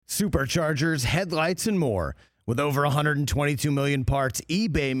superchargers, headlights, and more. With over 122 million parts,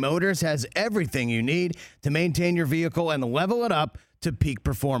 eBay Motors has everything you need to maintain your vehicle and level it up to peak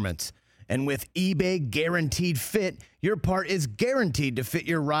performance. And with eBay Guaranteed Fit, your part is guaranteed to fit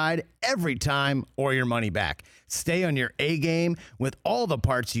your ride every time or your money back. Stay on your A-game with all the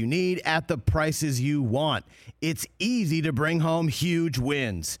parts you need at the prices you want. It's easy to bring home huge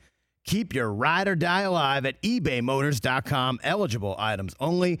wins. Keep your ride or die alive at ebaymotors.com. Eligible items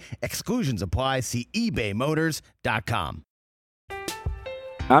only. Exclusions apply. See ebaymotors.com.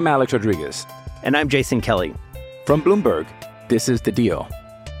 I'm Alex Rodriguez. And I'm Jason Kelly. From Bloomberg, this is The Deal.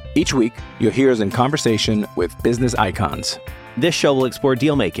 Each week, you'll hear us in conversation with business icons. This show will explore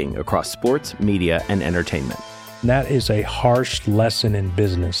deal-making across sports, media, and entertainment. That is a harsh lesson in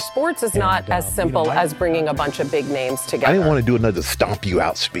business. Sports is not as simple as bringing a bunch of big names together. I didn't want to do another stomp you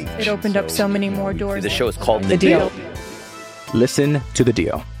out speech. It opened up so many more doors. The show is called The Deal. Listen to The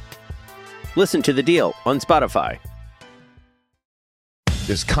Deal. Listen to The Deal on Spotify.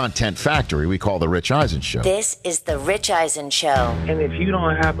 This content factory we call the Rich Eisen Show. This is the Rich Eisen Show. And if you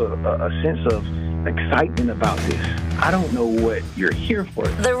don't have a sense of excitement about this, I don't know what you're here for.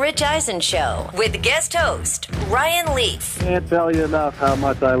 The Rich Eisen Show with guest host Ryan Leaf. Can't tell you enough how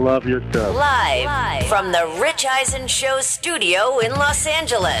much I love your show. Live from the Rich Eisen Show studio in Los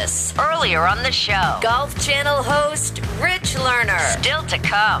Angeles. Earlier on the show, Golf Channel host Rich Lerner. Still to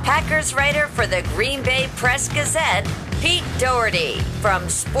come, Packers writer for the Green Bay Press-Gazette, Pete Dougherty. From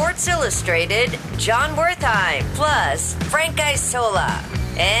Sports Illustrated, John Wertheim. Plus, Frank Isola.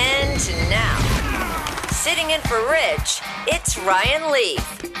 And now, sitting in for Rich, it's Ryan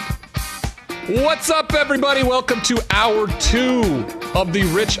Leaf. What's up, everybody? Welcome to hour 2 of the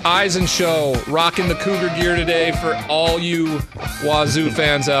Rich Eisen Show. Rocking the Cougar gear today for all you Wazoo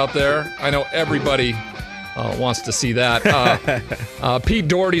fans out there. I know everybody wants to see that. Pete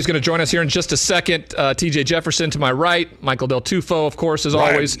Dougherty is going to join us here in just a second. TJ Jefferson to my right. Michael Del Tufo, of course, as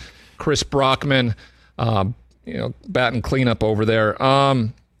always. Chris Brockman, batting cleanup over there.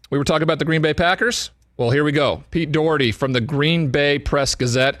 We were talking about the Green Bay Packers. Well, here we go. Pete Dougherty from the Green Bay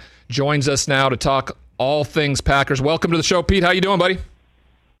Press-Gazette joins us now to talk all things Packers. Welcome to the show, Pete. How you doing, buddy?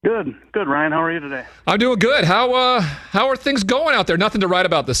 Good, Ryan. How are you today? I'm doing good. How are things going out there? Nothing to write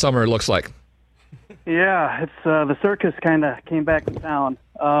about this summer, it looks like. Yeah, it's the circus kind of came back to town.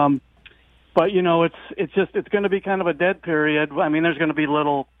 But it's going to be kind of a dead period. I mean, there's going to be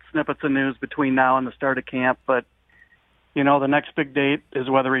little snippets of news between now and the start of camp, but the next big date is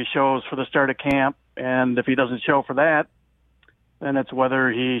whether he shows for the start of camp, and if he doesn't show for that, then it's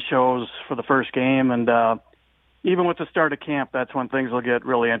whether he shows for the first game. And even with the start of camp, that's when things will get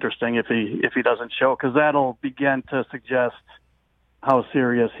really interesting if he doesn't show, because that'll begin to suggest how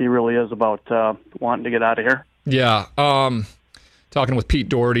serious he really is about wanting to get out of here. Yeah. Talking with Pete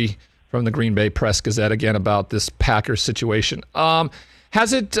Dougherty from the Green Bay Press-Gazette again about this Packers situation.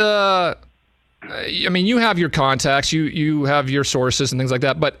 Has it... you have your contacts, you have your sources and things like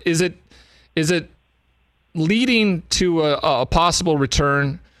that, but is it leading to a possible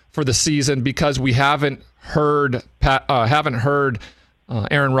return for the season because we haven't heard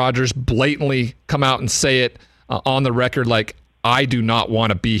Aaron Rodgers blatantly come out and say it on the record, like, I do not want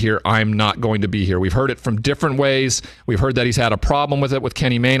to be here. I'm not going to be here. We've heard it from different ways. We've heard that he's had a problem with it with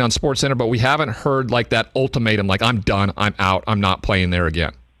Kenny Mayne on SportsCenter, but we haven't heard like that ultimatum, like, I'm done, I'm out, I'm not playing there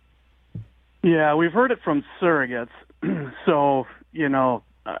again. Yeah, we've heard it from surrogates. So,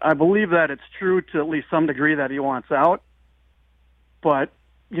 I believe that it's true to at least some degree that he wants out. But,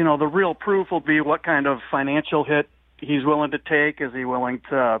 the real proof will be what kind of financial hit he's willing to take. Is he willing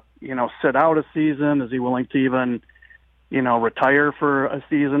to, sit out a season? Is he willing to even, retire for a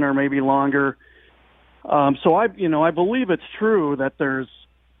season or maybe longer? So I believe it's true that there's,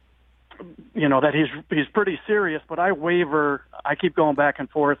 that he's pretty serious, but I waver. I keep going back and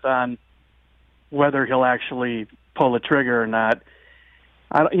forth on whether he'll actually pull the trigger or not.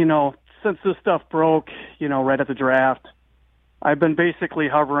 Since this stuff broke, right at the draft, I've been basically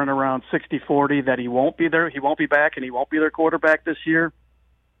hovering around 60-40 that he won't be there. He won't be back, and he won't be their quarterback this year.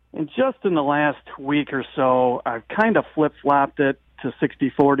 And just in the last week or so, I've kind of flip-flopped it to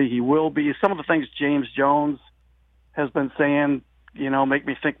 60-40. He will be. Some of the things James Jones has been saying, make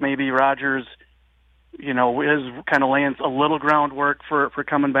me think maybe Rodgers, is kind of laying a little groundwork for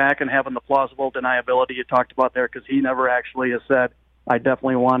coming back and having the plausible deniability you talked about there, because he never actually has said, I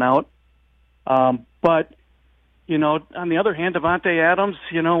definitely want out. But, on the other hand, Davante Adams,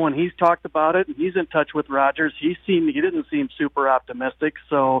 when he's talked about it and he's in touch with Rodgers, he didn't seem super optimistic.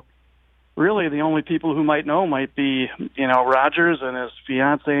 So really the only people who might know might be, Rodgers and his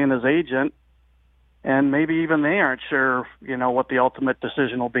fiance and his agent. and maybe even they aren't sure, what the ultimate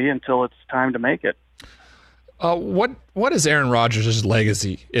decision will be until it's time to make it. What is Aaron Rodgers'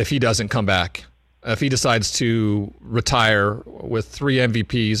 legacy if he doesn't come back? If he decides to retire with 3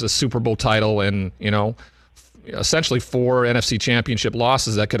 MVPs, a Super Bowl title, and essentially 4 NFC Championship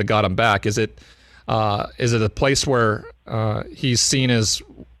losses that could have got him back, is it a place where he's seen as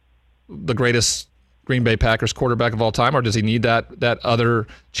the greatest Green Bay Packers quarterback of all time, or does he need that other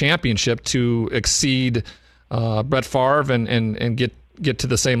championship to exceed Brett Favre and get to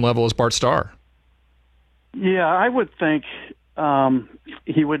the same level as Bart Starr? Yeah, I would think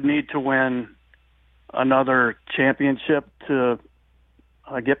he would need to win another championship to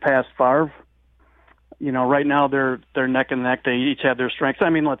get past Favre. Right now they're neck and neck. They each have their strengths.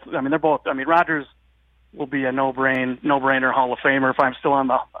 They're both. Rodgers will be a no-brainer Hall of Famer. If I'm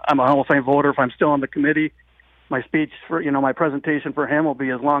a Hall of Fame voter. If I'm still on the committee, my speech for my presentation for him will be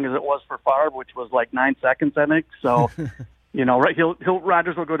as long as it was for Favre, which was like 9 seconds, I think. So,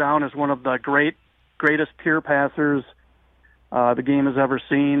 Rodgers will go down as one of the greatest pure passers the game has ever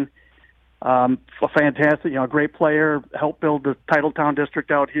seen. A fantastic, great player. Helped build the Titletown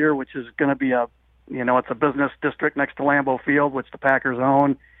district out here, which is going to be it's a business district next to Lambeau Field, which the Packers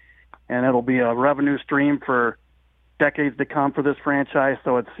own, and it'll be a revenue stream for decades to come for this franchise.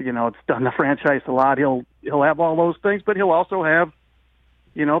 So it's done the franchise a lot. He'll have all those things, but he'll also have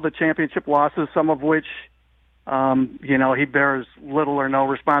the championship losses, some of which he bears little or no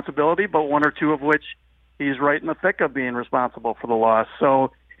responsibility, but 1 or 2 of which he's right in the thick of being responsible for the loss.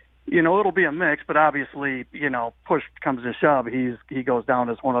 So it'll be a mix, but obviously push comes to shove, he goes down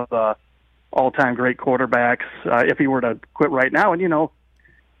as one of the all-time great quarterbacks if he were to quit right now. And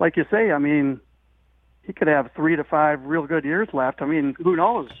like you say, he could have 3 to 5 real good years left. Who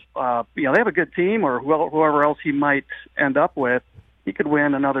knows? They have a good team, or whoever else he might end up with. He could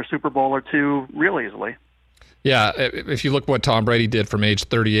win another Super Bowl or 2 real easily. Yeah, if you look what Tom Brady did from age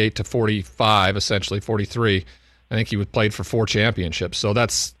 38 to 45, essentially 43, I think he played for 4 championships. So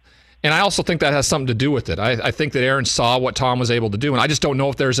and I also think that has something to do with it. I think that Aaron saw what Tom was able to do, and I just don't know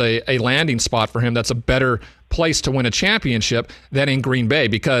if there's a landing spot for him that's a better place to win a championship than in Green Bay,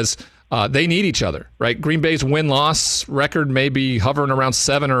 because they need each other, right? Green Bay's win-loss record may be hovering around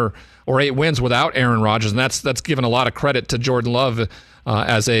 7 or 8 wins without Aaron Rodgers, and that's given a lot of credit to Jordan Love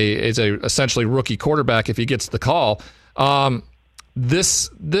as a essentially rookie quarterback if he gets the call.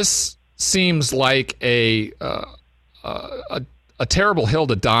 This seems like a terrible hill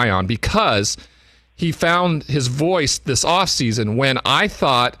to die on, because he found his voice this offseason when I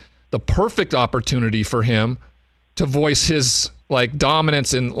thought the perfect opportunity for him to voice his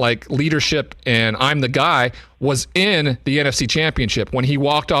dominance and leadership and I'm the guy was in the NFC Championship, when he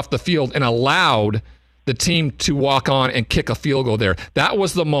walked off the field and allowed the team to walk on and kick a field goal there. That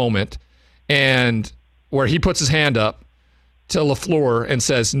was the moment, and where he puts his hand up to LaFleur and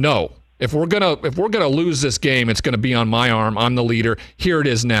says, no, if we're gonna lose this game, it's gonna be on my arm. I'm the leader. Here it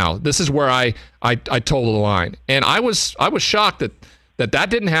is now. This is where I told the line. And I was shocked that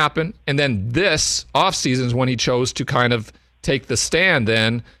didn't happen. And then this offseason is when he chose to kind of take the stand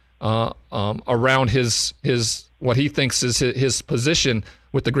then around his what he thinks is his position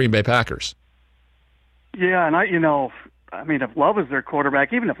with the Green Bay Packers. Yeah, and if Love is their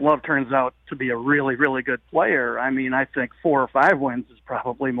quarterback, even if Love turns out to be a really, really good player, I think 4 or 5 wins is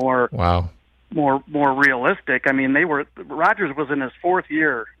probably more realistic. Rodgers was in his 4th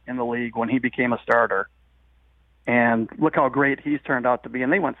year in the league when he became a starter, and look how great he's turned out to be.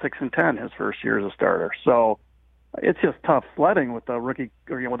 And they went 6-10 his first year as a starter. So it's just tough sledding with a rookie,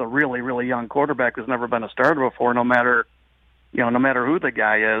 or with a really, really young quarterback who's never been a starter before, no matter who the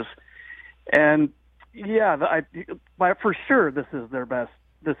guy is. And yeah, for sure, this is their best.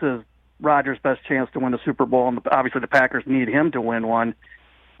 This is Rodgers' best chance to win the Super Bowl, and obviously the Packers need him to win one.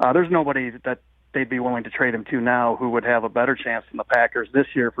 There's nobody that they'd be willing to trade him to now who would have a better chance than the Packers this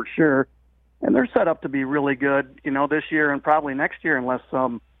year, for sure. And they're set up to be really good, this year and probably next year, unless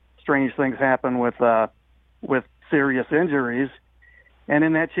some strange things happen with serious injuries. And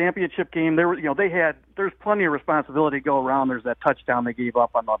in that championship game, there's plenty of responsibility to go around. There's that touchdown they gave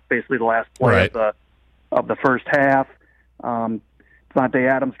up on basically the last play of the first half. Devontae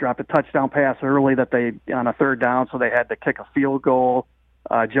Adams dropped a touchdown pass early on a 3rd down, so they had to kick a field goal.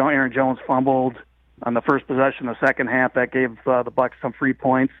 Aaron Jones fumbled on the first possession of the second half. That gave the Bucs some free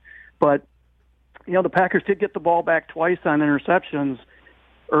points. But, the Packers did get the ball back twice on interceptions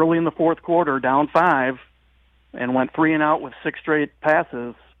early in the 4th quarter, down 5, and went 3 and out with 6 straight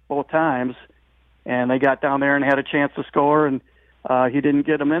passes both times. And they got down there and had a chance to score, and he didn't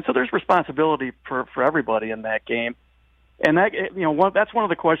get them in. So there's responsibility for everybody in that game. And that, that's one of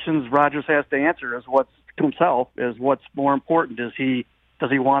the questions Rodgers has to answer is what's more important. Does he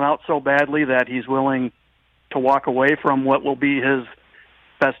want out so badly that he's willing to walk away from what will be his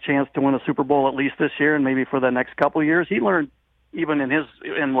best chance to win a Super Bowl at least this year and maybe for the next couple of years? He learned even in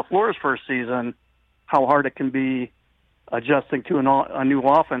LaFleur's first season how hard it can be adjusting to a new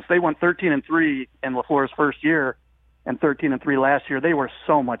offense. They went 13-3 in LaFleur's first year and 13-3 last year. They were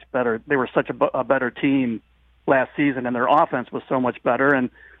so much better. They were such a better team last season, and their offense was so much better. And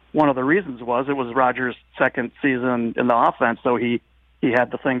one of the reasons was it was Rodgers' second season in the offense, so he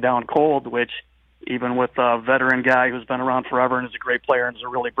had the thing down cold, which even with a veteran guy who's been around forever and is a great player and is a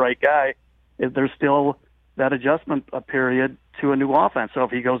really bright guy, there's still that adjustment period to a new offense. So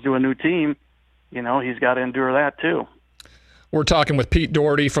if he goes to a new team, he's got to endure that too. We're talking with Pete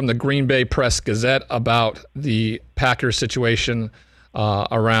Dougherty from the Green Bay Press-Gazette about the Packers situation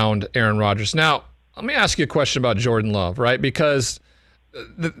around Aaron Rodgers. Now, let me ask you a question about Jordan Love, right? Because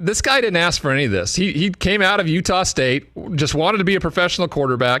this guy didn't ask for any of this. He came out of Utah State, just wanted to be a professional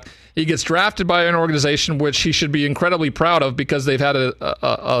quarterback. He gets drafted by an organization which he should be incredibly proud of because they've had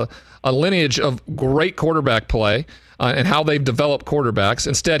a lineage of great quarterback play and how they've developed quarterbacks.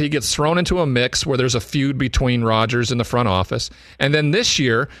 Instead, he gets thrown into a mix where there's a feud between Rodgers and the front office. And then this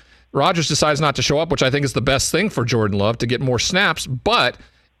year, Rodgers decides not to show up, which I think is the best thing for Jordan Love to get more snaps, but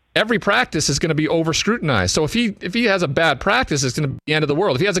every practice is going to be over-scrutinized. So if he has a bad practice, it's going to be the end of the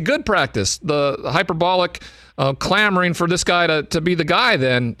world. If he has a good practice, the hyperbolic clamoring for this guy to be the guy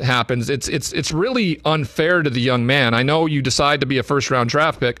then happens. It's really unfair to the young man. I know you decide to be a first-round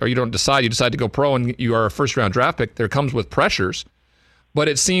draft pick, or you decide to go pro and you are a first-round draft pick. There comes with pressures. But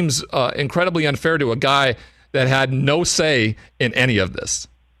it seems incredibly unfair to a guy that had no say in any of this.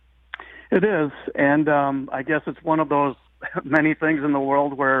 It is, and I guess it's one of those many things in the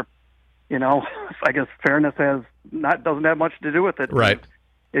world where, I guess fairness doesn't have much to do with it. Right.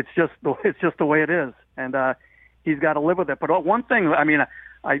 It's just the way it is, and he's got to live with it. But one thing,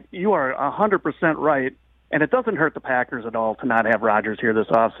 you are 100% right, and it doesn't hurt the Packers at all to not have Rodgers here this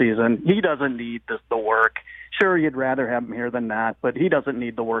offseason. He doesn't need the work. Sure, you'd rather have him here than not, but he doesn't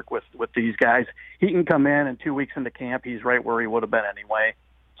need the work with these guys. He can come in, and 2 weeks into camp, he's right where he would have been anyway.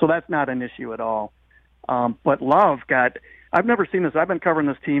 So that's not an issue at all. But Love I've never seen this. I've been covering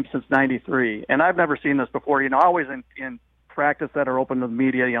this team since '93, and I've never seen this before. Always in practice that are open to the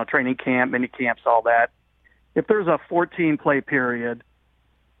media, training camp, mini camps, all that. If there's a 14-play period,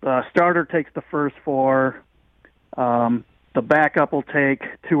 the starter takes the first 4, the backup will take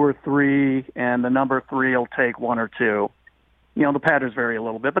 2 or 3, and the number 3 will take 1 or 2. The patterns vary a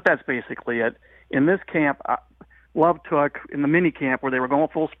little bit, but that's basically it. In this camp, Love took, in the mini camp where they were going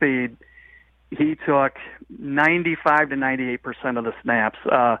full speed, he took 95 to 98% of the snaps.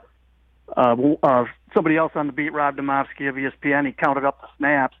 Somebody else on the beat, Rob Domofsky of ESPN, he counted up the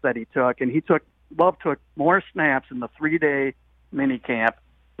snaps that he took, and Love took more snaps in the 3-day mini camp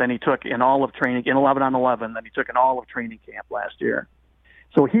than he took in all of training, in 11-on-11, than he took in all of training camp last year.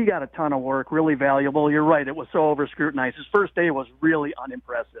 So he got a ton of work, really valuable. You're right, it was so over-scrutinized. His first day was really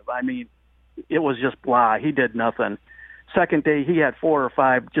unimpressive. It was just blah. He did nothing. Second day, he had 4 or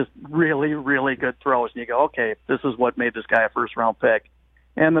 5 just really, really good throws. And you go, okay, this is what made this guy a first-round pick.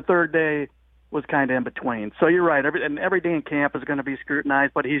 And the third day was kind of in between. So you're right. Every day in camp is going to be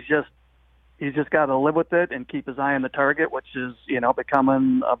scrutinized, but he's just got to live with it and keep his eye on the target, which is,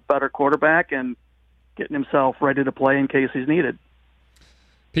 becoming a better quarterback and getting himself ready to play in case he's needed.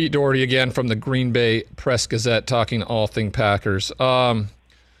 Pete Dougherty again from the Green Bay Press-Gazette talking all things Packers.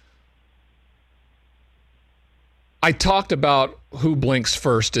 I talked about who blinks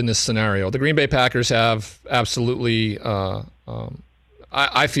first in this scenario. The Green Bay Packers have absolutely,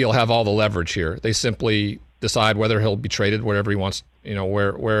 I feel, have all the leverage here. They simply decide whether he'll be traded, wherever he wants,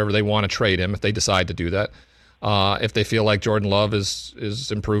 wherever they want to trade him, if they decide to do that. If they feel like Jordan Love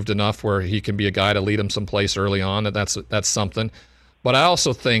is improved enough where he can be a guy to lead them someplace early on, that's something. But I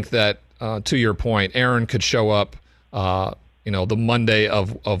also think that, to your point, Aaron could show up, the Monday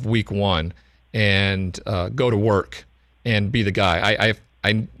of week 1 and go to work and be the guy.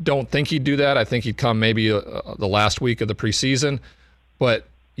 I don't think he'd do that. I think he'd come maybe the last week of the preseason. But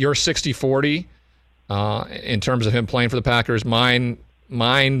your 60-40 in terms of him playing for the Packers, mine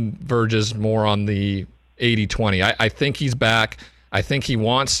verges more on the 80-20. I think he's back. I think he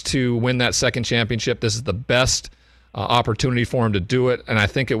wants to win that second championship. This is the best opportunity for him to do it, and I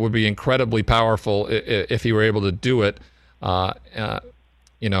think it would be incredibly powerful if he were able to do it. And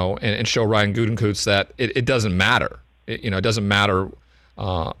show Ryan Gutekunst that it doesn't matter. It doesn't matter.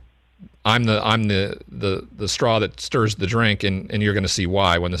 I'm the straw that stirs the drink, and you're going to see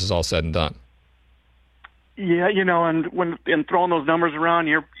why when this is all said and done. Yeah, and throwing those numbers around,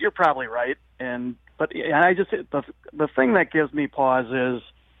 you're probably right. But I just the thing that gives me pause is,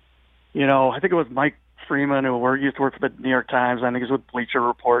 I think it was Mike Freeman who used to work for the New York Times. I think he's with Bleacher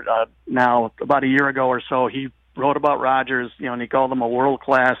Report now. About a year ago or so, he wrote about Rodgers, and he called him a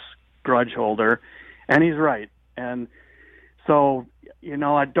world-class grudge holder, and he's right. And so,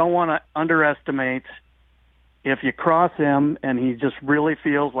 I don't want to underestimate if you cross him and he just really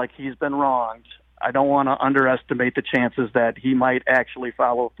feels like he's been wronged. I don't want to underestimate the chances that he might actually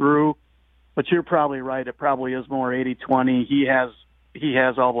follow through. But you're probably right. It probably is more 80-20. He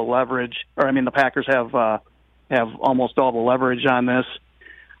has all the leverage, the Packers have almost all the leverage on this.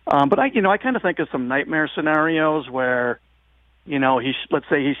 But I kind of think of some nightmare scenarios where, let's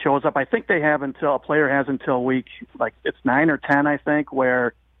say he shows up. I think a player has until week, it's 9 or 10, I think,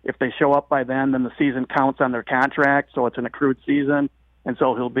 where if they show up by then the season counts on their contract, so it's an accrued season, and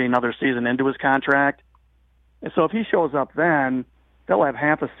so he'll be another season into his contract. And so if he shows up then, they'll have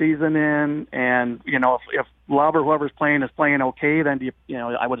half a season in, and, if Love or whoever's playing is playing okay, then,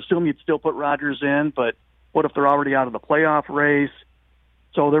 I would assume you'd still put Rodgers in, but what if they're already out of the playoff race?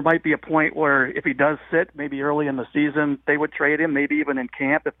 So there might be a point where if he does sit, maybe early in the season, they would trade him, maybe even in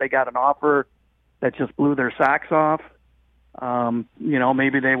camp if they got an offer that just blew their socks off.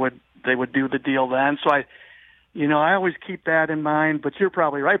 Maybe they would do the deal then. So I always keep that in mind, but you're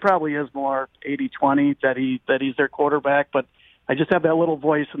probably right. Probably is more 80-20 that he's their quarterback, but I just have that little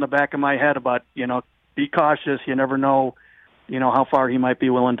voice in the back of my head about, be cautious. You never know, how far he might be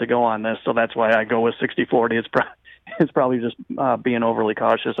willing to go on this. So that's why I go with 60-40. It's probably just being overly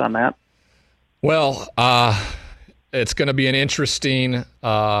cautious on that. Well, it's going to be an interesting,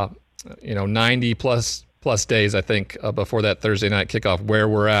 90 plus days, I think, before that Thursday night kickoff, where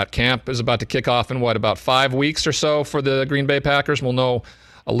we're at. Camp is about to kick off in about 5 weeks or so for the Green Bay Packers. We'll know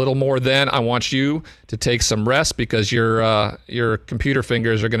a little more then. I want you to take some rest because your computer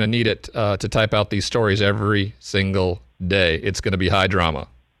fingers are going to need it to type out these stories every single day. It's going to be high drama.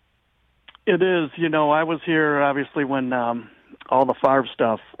 It is. I was here, obviously, when all the Favre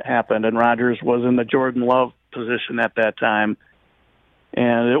stuff happened, and Rodgers was in the Jordan Love position at that time.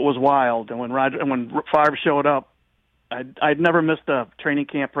 And it was wild. And when Favre showed up, I'd never missed a training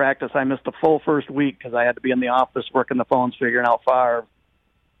camp practice. I missed the full first week because I had to be in the office working the phones, figuring out Favre.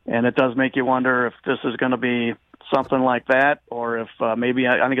 And it does make you wonder if this is going to be something like that, or if maybe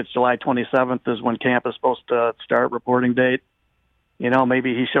I think it's July 27th is when camp is supposed to start, reporting date.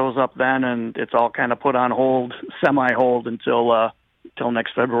 Maybe he shows up then, and it's all kind of put on hold, semi-hold until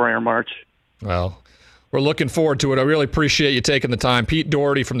next February or March. Well, we're looking forward to it. I really appreciate you taking the time. Pete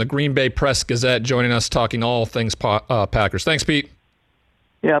Dougherty from the Green Bay Press-Gazette joining us, talking all things Packers. Thanks, Pete.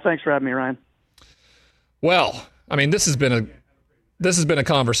 Yeah, thanks for having me, Ryan. Well, this has been a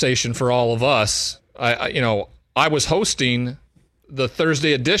conversation for all of us. I was hosting the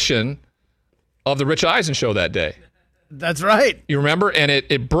Thursday edition of the Rich Eisen show that day. That's right. You remember? And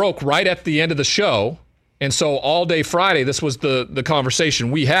it broke right at the end of the show. And so all day Friday, this was the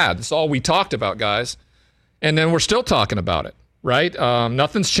conversation we had. This is all we talked about, guys. And then we're still talking about it, right?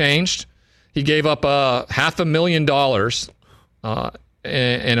 Nothing's changed. He gave up $500,000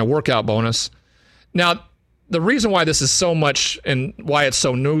 and a workout bonus. Now, the reason why this is so much and why it's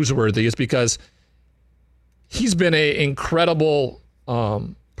so newsworthy is because he's been an incredible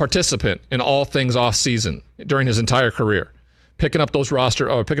participant in all things offseason during his entire career, picking up those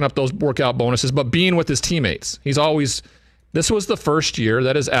workout bonuses, but being with his teammates. This was the first year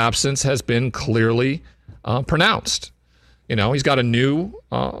that his absence has been clearly pronounced. He's got a new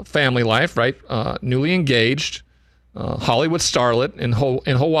family life, right? Newly engaged, Hollywood starlet in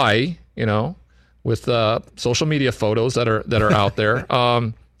Hawaii, with social media photos that are out there.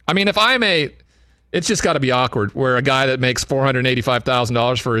 It's just got to be awkward where a guy that makes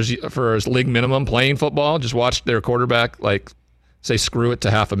 $485,000 for his league minimum playing football just watched their quarterback say screw it to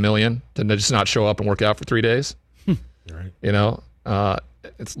 $500,000 to just not show up and work out for 3 days. Right.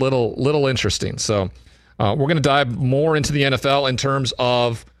 It's little interesting. So we're going to dive more into the NFL in terms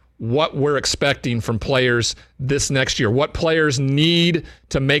of what we're expecting from players this next year. What players need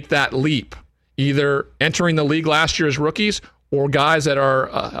to make that leap, either entering the league last year as rookies or guys that are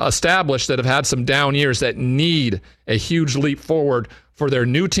established that have had some down years that need a huge leap forward for their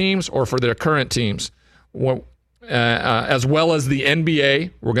new teams or for their current teams. As well as the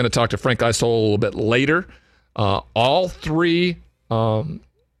NBA. We're going to talk to Frank Eisel a little bit later. All three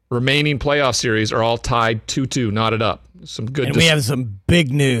remaining playoff series are all tied 2-2, knotted up. And we have some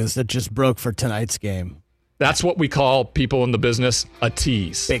big news that just broke for tonight's game. That's what we call, people in the business, a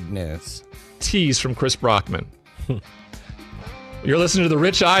tease. Big news. Tease from Chris Brockman. You're listening to The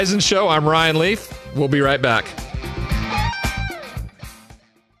Rich Eisen Show. I'm Ryan Leaf. We'll be right back.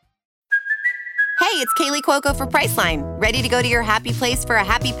 Hey, it's Kaylee Cuoco for Priceline. Ready to go to your happy place for a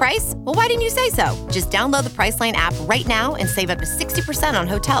happy price? Well, why didn't you say so? Just download the Priceline app right now and save up to 60% on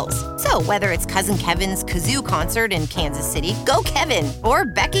hotels. So whether it's Cousin Kevin's Kazoo Concert in Kansas City, go Kevin, or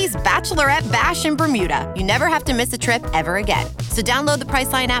Becky's Bachelorette Bash in Bermuda, you never have to miss a trip ever again. So download the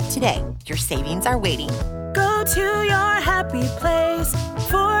Priceline app today. Your savings are waiting. Go to your happy place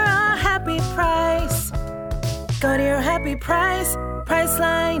for a happy price. Go to your happy price,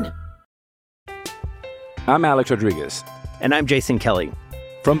 Priceline. I'm Alex Rodriguez. And I'm Jason Kelly.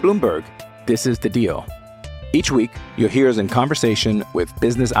 From Bloomberg, this is The Deal. Each week, you'll hear us in conversation with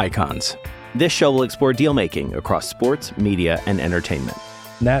business icons. This show will explore deal-making across sports, media, and entertainment.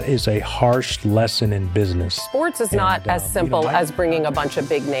 That is a harsh lesson in business. Sports is not as simple as bringing a bunch of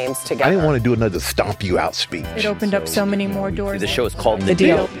big names together. I didn't want to do another stomp you out speech. It opened up so many more doors. The show is called The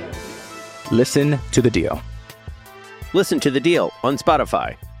Deal. Listen to The Deal. Listen to The Deal on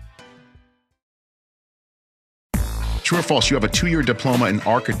Spotify. True or false? You have a 2-year diploma in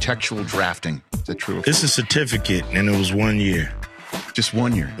architectural drafting. Is that true or false? It's a certificate, and it was 1 year. Just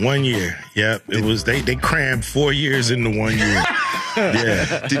 1 year? 1 year, yep. It was, they crammed 4 years into 1 year.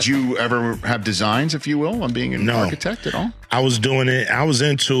 Yeah. Did you ever have designs, if you will, on being an architect at all? I was doing it. I was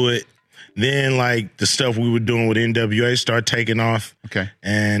into it. Then, like, the stuff we were doing with NWA started taking off. Okay.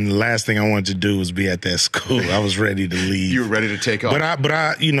 And the last thing I wanted to do was be at that school. I was ready to leave. You were ready to take off. But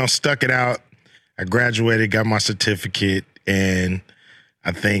I stuck it out. I graduated, got my certificate, and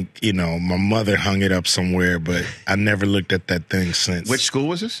I think, my mother hung it up somewhere, but I never looked at that thing since. Which school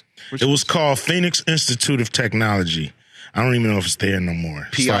was this? It was called Phoenix Institute of Technology. I don't even know if it's there no more.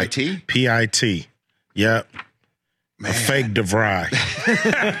 PIT? PIT. Yep. Man. A fake DeVry.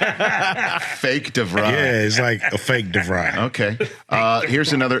 Fake DeVry. Yeah, it's like a fake DeVry. Okay.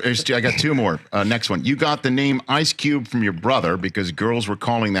 Here's another. I got two more. Next one. You got the name Ice Cube from your brother because girls were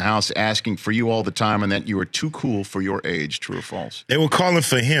calling the house asking for you all the time and that you were too cool for your age. True or false? They were calling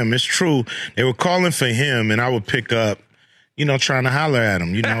for him. It's true. They were calling for him, and I would pick up, trying to holler at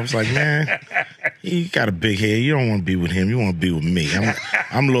him. I was like, man, he got a big head. You don't want to be with him. You want to be with me.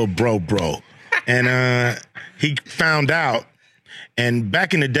 I'm a little bro. And he found out. And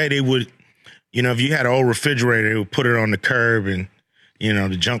back in the day, they would, if you had an old refrigerator, they would put it on the curb and,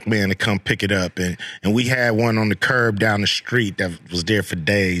 the junk man would come pick it up. And we had one on the curb down the street that was there for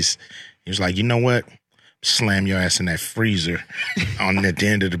days. He was like, you know what? Slam your ass in that freezer at the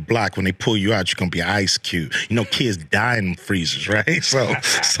end of the block. When they pull you out, you're going to be an ice cube. Kids die in freezers, right?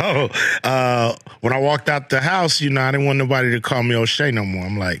 So when I walked out the house, I didn't want nobody to call me O'Shea no more.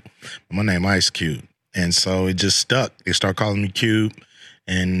 I'm like, my name Ice Cube. And so it just stuck. They started calling me Cube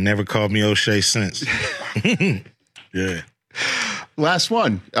and never called me O'Shea since. Yeah. Last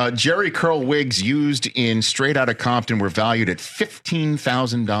one. Jerry curl wigs used in Straight Outta Compton were valued at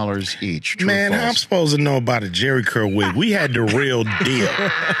 $15,000 each. True Man, how I'm supposed to know about a Jerry curl wig? We had the real deal.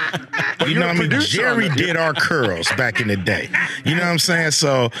 You know what I mean? Jerry did our curls back in the day. You know what I'm saying?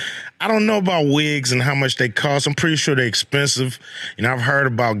 So I don't know about wigs and how much they cost. I'm pretty sure they're expensive. I've heard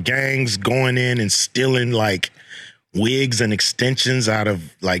about gangs going in and stealing like wigs and extensions out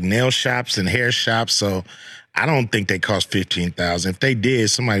of like nail shops and hair shops. So I don't think they cost $15,000. If they did,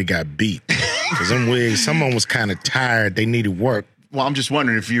 somebody got beat. Because them wigs, someone was kind of tired. They needed work. Well, I'm just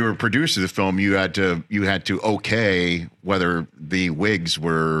wondering if you were a producer of the film, you had to okay whether the wigs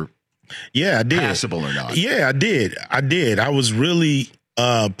were passable or not. Yeah, I did. I was really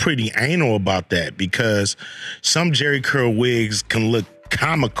pretty anal about that because some Jerry curl wigs can look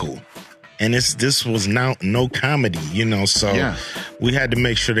comical. And this was no comedy, so we had to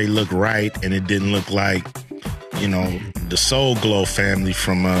make sure they looked right and it didn't look like, the Soul Glow family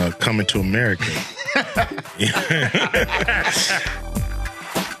from Coming to America.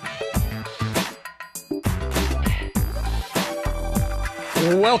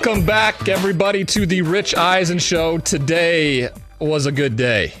 Welcome back, everybody, to the Rich Eisen Show. Today was a good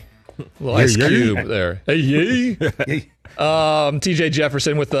day. Little Ice Cube there. Hey, yay. TJ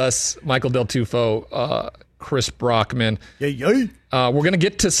Jefferson with us, Michael Del Tufo, Chris Brockman. We're going to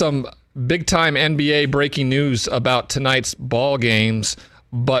get to some big-time NBA breaking news about tonight's ball games.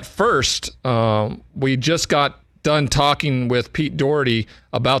 But first, we just got done talking with Pete Dougherty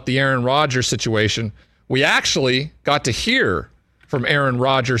about the Aaron Rodgers situation. We actually got to hear from Aaron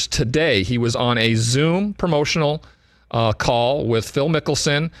Rodgers today. He was on a Zoom promotional call with Phil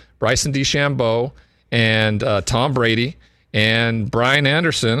Mickelson, Bryson DeChambeau, and Tom Brady. And Brian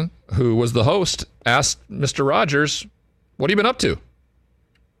Anderson, who was the host, asked Mr. Rodgers, what have you been up to?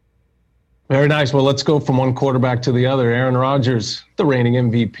 Very nice. Well, let's go from one quarterback to the other. Aaron Rodgers, the reigning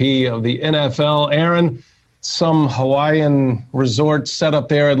MVP of the NFL. Aaron, some Hawaiian resort set up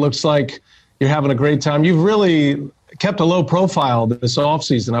there. It looks like you're having a great time. You've really kept a low profile this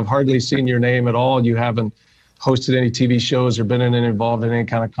offseason. I've hardly seen your name at all. You haven't hosted any TV shows or been involved in any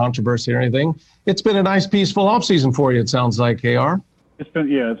kind of controversy or anything. It's been a nice, peaceful offseason for you, it sounds like, AR. It's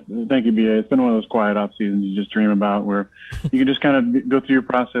been, thank you, BA. It's been one of those quiet off seasons you just dream about, where you can just kind of go through your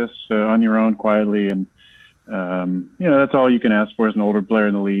process on your own quietly, and that's all you can ask for as an older player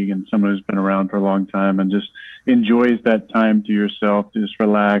in the league and someone who's been around for a long time and just enjoys that time to yourself, to just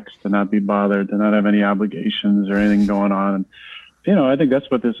relax, to not be bothered, to not have any obligations or anything going on. And I think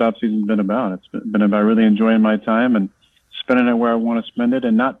that's what this off season's been about. It's been about really enjoying my time and spending it where I want to spend it,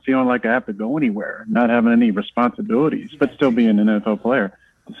 and not feeling like I have to go anywhere, not having any responsibilities, but still being an NFL player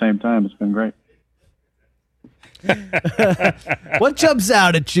at the same time. It's been great. What jumps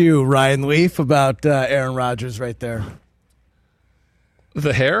out at you, Ryan Leaf, about Aaron Rodgers right there?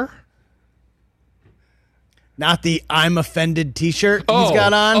 The hair? Not the "I'm offended" T-shirt he's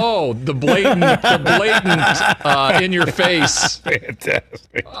got on. Oh, the blatant, in your face.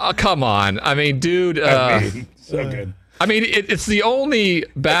 Fantastic. Oh, come on. I mean, dude. So good. I mean, it's the only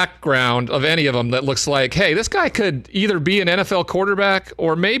background of any of them that looks like, hey, this guy could either be an NFL quarterback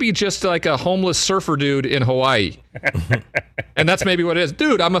or maybe just like a homeless surfer dude in Hawaii. And that's maybe what it is.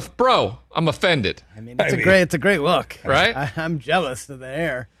 Dude, I'm offended. I mean, it's a great look. Right? I'm jealous of the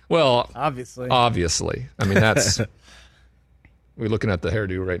hair. Well, obviously. I mean, that's we're looking at the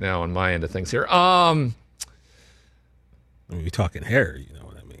hairdo right now on my end of things here. We're talking hair, you know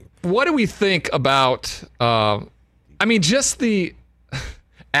what I mean? What do we think about just the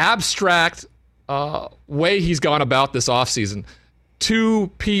abstract way he's gone about this offseason?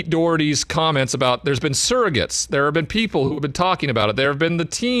 To Pete Dougherty's comments about there's been surrogates. There have been people who have been talking about it. There have been the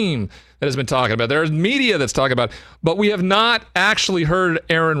team that has been talking about it. There's media that's talking about it. But we have not actually heard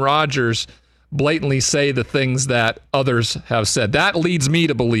Aaron Rodgers blatantly say the things that others have said. That leads me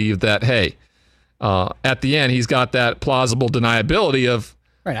to believe that, hey, at the end, he's got that plausible deniability of,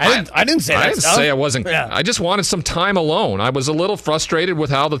 right. I didn't say that. I didn't say I wasn't. Yeah. I just wanted some time alone. I was a little frustrated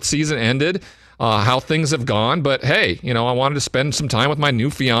with how the season ended, how things have gone. But hey, I wanted to spend some time with my new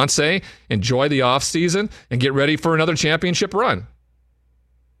fiance, enjoy the off season, and get ready for another championship run.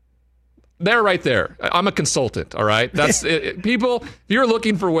 There, right there. I'm a consultant. All right. That's it. People. If you're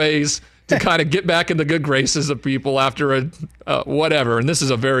looking for ways to kind of get back in the good graces of people after a whatever, and this is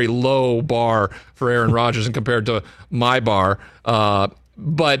a very low bar for Aaron Rodgers and compared to my bar.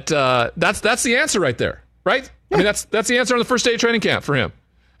 But that's the answer right there, right? Yeah. I mean, that's the answer on the first day of training camp for him.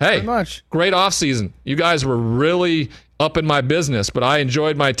 Hey, great offseason. You guys were really up in my business, but I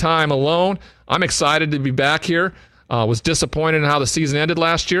enjoyed my time alone. I'm excited to be back here. Was disappointed in how the season ended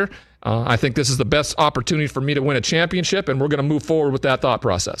last year. I think this is the best opportunity for me to win a championship, and we're going to move forward with that thought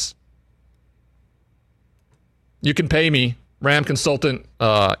process. You can pay me, Ram Consultant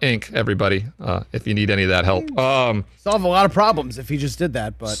Inc., everybody, if you need any of that help. Solve a lot of problems if he just did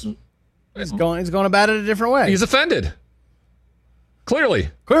that, but he's going about it a different way. He's offended. Clearly.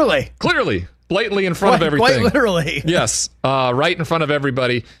 Blatantly in front of everything. Quite literally. Yes, right in front of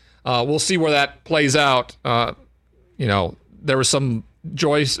everybody. We'll see where that plays out. There was some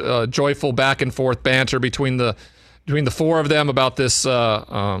joyful back and forth banter between the four of them about this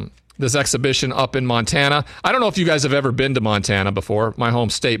this exhibition up in Montana. I don't know if you guys have ever been to Montana before, my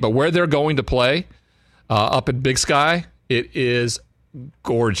home state, but where they're going to play up in Big Sky, it is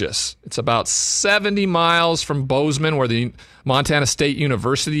gorgeous. It's about 70 miles from Bozeman, where the Montana State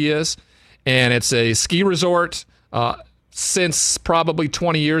University is, and it's a ski resort. Since probably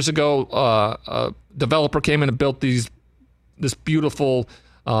 20 years ago, a developer came in and built this beautiful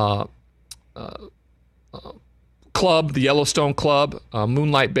club, the Yellowstone Club,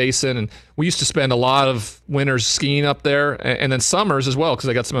 Moonlight Basin, and we used to spend a lot of winters skiing up there, and then summers as well, because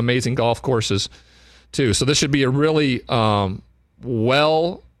they got some amazing golf courses too. So this should be a really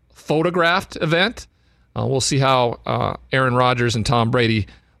well photographed event. We'll see how Aaron Rodgers and Tom Brady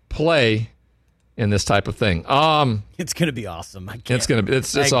play in this type of thing. It's going to be awesome.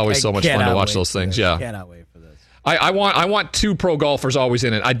 It's always so much fun to watch those things. Yeah, cannot wait for this. I want two pro golfers always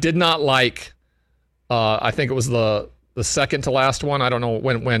in it. I did not like. I think it was the second to last one. I don't know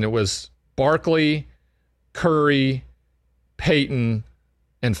when it was Barkley, Curry, Peyton,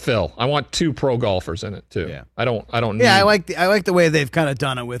 and Phil. I want two pro golfers in it too. Yeah. I don't. Yeah, I like the way they've kind of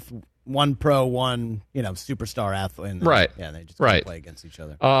done it with one pro, one superstar athlete. Right. Yeah, they just play against each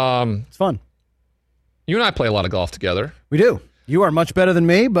other. It's fun. You and I play a lot of golf together. We do. You are much better than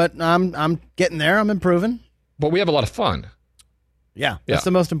me, but I'm getting there. I'm improving. But we have a lot of fun. Yeah, that's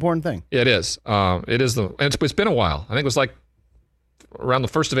the most important thing. It is. It is and it's been a while. I think it was like around the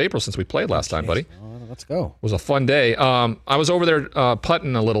 1st of April since we played last time, buddy. Let's go. It was a fun day. I was over there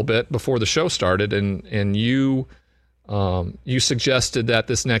putting a little bit before the show started, and you suggested that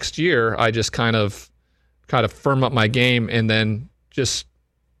this next year I just kind of firm up my game, and then just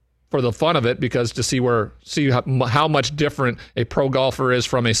for the fun of it, because to see how much different a pro golfer is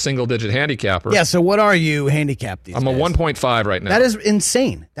from a single-digit handicapper. Yeah, so what are you handicapped these days? I'm a 1.5 right now. That is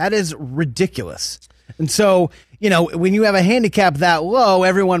insane. That is ridiculous. And so, when you have a handicap that low,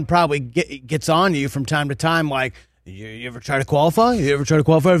 everyone probably gets on you from time to time, like, you ever try to qualify? You ever try to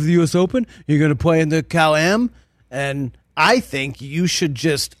qualify for the U.S. Open? You're going to play in the Cal-Am? And I think you should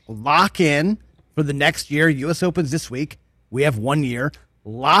just lock in for the next year. U.S. Open's this week. We have 1 year.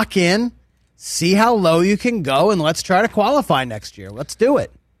 Lock in, see how low you can go, and let's try to qualify next year. Let's do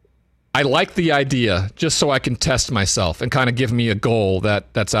it. I like the idea, just so I can test myself and kind of give me a goal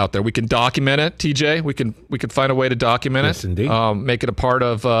that's out there. We can document it, TJ. We can find a way to document it. Indeed. Make it a part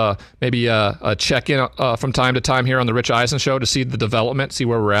of maybe a check-in from time to time here on the Rich Eisen Show to see the development, see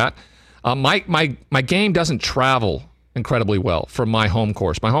where we're at. My game doesn't travel incredibly well from my home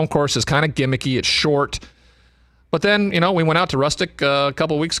course. My home course is kind of gimmicky. It's short. But then, we went out to Rustic a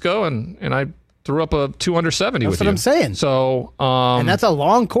couple weeks ago, and I threw up a 2 under 70 with you. That's what I'm saying. So, and that's a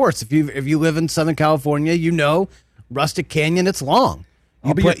long course. If you live in Southern California, Rustic Canyon, it's long.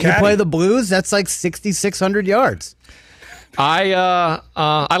 You play the Blues, that's like 6,600 yards. I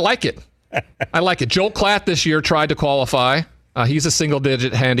like it. I like it. Joel Klatt this year tried to qualify. He's a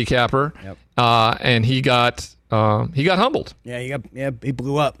single-digit handicapper, and he got humbled. Yeah, he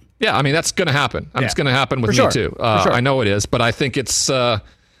blew up. Yeah, I mean, that's going to happen. It's going to happen with me, too. Sure. I know it is, but I think it's a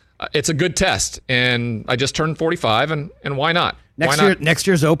good test. And I just turned 45, and why not? Next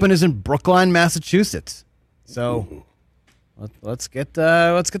year's Open is in Brookline, Massachusetts. So let's get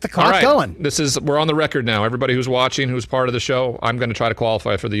the clock going. We're on the record now. Everybody who's watching, who's part of the show, I'm going to try to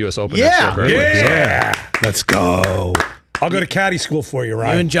qualify for the U.S. Open next year. Yeah. Let's go. I'll go to caddy school for you,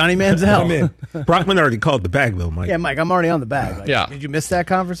 Ryan. You and Johnny Manziel. I'm in. Brockman already called the bag, though, Mike. Yeah, Mike, I'm already on the bag. Yeah. Did you miss that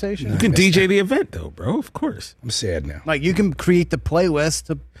conversation? You can DJ the event, though, bro. Of course. I'm sad now. Mike, you can create the playlist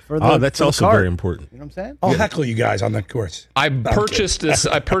for the that's for the also card. very important. You know what I'm saying? I'll heckle you guys on the course. I purchased this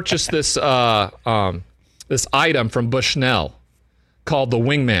this item from Bushnell called the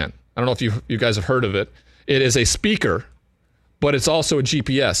Wingman. I don't know if you guys have heard of it. It is a speaker, but it's also a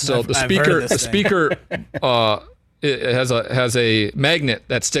GPS. So the speaker it has a magnet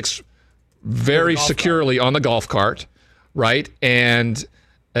that sticks very securely on the golf cart, right? And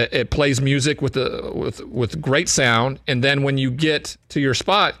it plays music with great sound. And then when you get to your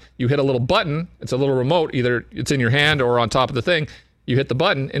spot, you hit a little button. It's a little remote. Either it's in your hand or on top of the thing. You hit the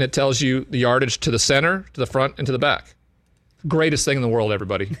button, and it tells you the yardage to the center, to the front, and to the back. Greatest thing in the world,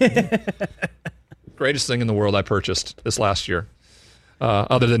 everybody. Greatest thing in the world I purchased this last year.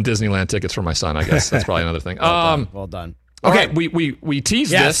 Other than Disneyland tickets for my son, I guess. That's probably another thing. Well done. Okay, we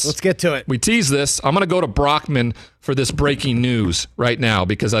teased this. Let's get to it. We teased this. I'm going to go to Brockman for this breaking news right now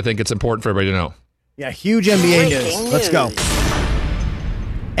because I think it's important for everybody to know. Yeah, huge NBA news. Let's go.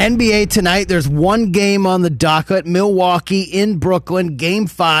 NBA tonight, there's one game on the docket. Milwaukee in Brooklyn, Game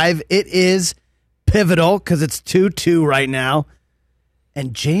 5. It is pivotal because it's 2-2 right now.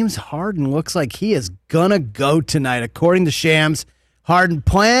 And James Harden looks like he is going to go tonight. According to Shams, Harden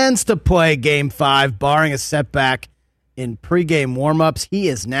plans to play Game 5, barring a setback in pregame warmups. He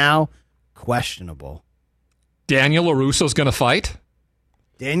is now questionable. Daniel LaRusso's going to fight?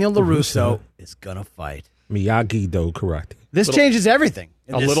 Daniel LaRusso is going to fight. Miyagi-Do karate. This changes everything.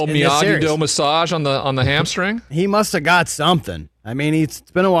 Little Miyagi-Do massage on the hamstring? He must have got something. I mean, it's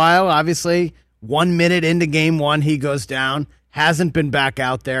been a while. Obviously, 1 minute into Game 1, he goes down. Hasn't been back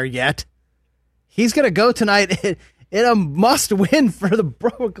out there yet. He's going to go tonight in a must-win for the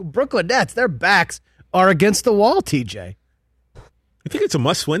Brooklyn Nets. Their backs are against the wall, TJ. You think it's a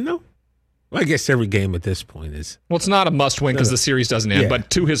must-win, though? Well, I guess every game at this point is. Well, it's not a must-win because the series doesn't end. Yeah. But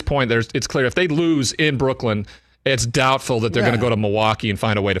to his point, it's clear. If they lose in Brooklyn, it's doubtful that they're going to go to Milwaukee and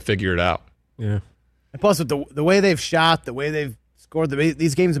find a way to figure it out. Yeah. And plus, with the way they've shot, the way they've scored,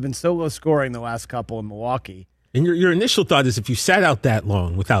 these games have been so low scoring the last couple in Milwaukee. And your initial thought is if you sat out that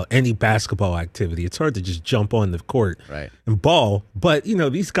long without any basketball activity, it's hard to just jump on the court and ball. But,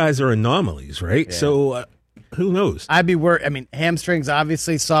 these guys are anomalies, right? Yeah. So who knows? I'd be worried. I mean, hamstrings,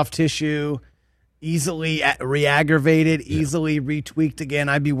 obviously, soft tissue, easily re-aggravated, easily retweaked again.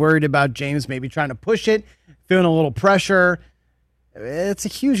 I'd be worried about James maybe trying to push it, feeling a little pressure. It's a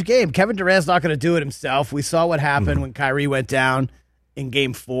huge game. Kevin Durant's not going to do it himself. We saw what happened when Kyrie went down in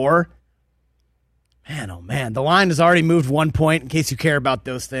Game 4. Man, oh man. The line has already moved 1 point, in case you care about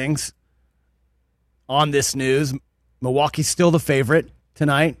those things. On this news, Milwaukee's still the favorite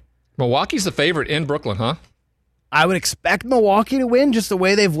tonight. Milwaukee's the favorite in Brooklyn, huh? I would expect Milwaukee to win, just the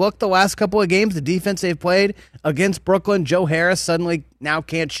way they've looked the last couple of games, the defense they've played against Brooklyn. Joe Harris suddenly now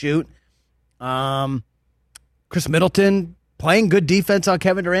can't shoot. Chris Middleton playing good defense on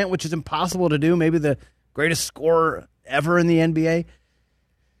Kevin Durant, which is impossible to do. Maybe the greatest scorer ever in the NBA.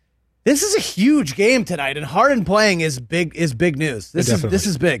 This is a huge game tonight, and Harden playing is big news. This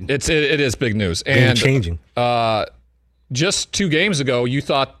is big. It is big news. And changing. Just 2 games ago, you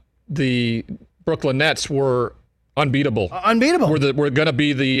thought the Brooklyn Nets were unbeatable. We're going to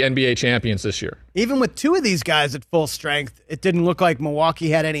be the NBA champions this year. Even with 2 of these guys at full strength, it didn't look like Milwaukee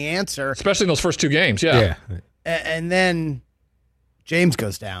had any answer. Especially in those first 2 games, yeah. And then James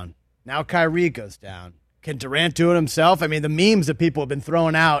goes down. Now Kyrie goes down. Can Durant do it himself? I mean, the memes that people have been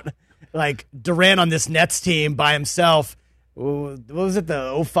throwing out, like Durant on this Nets team by himself. What was it,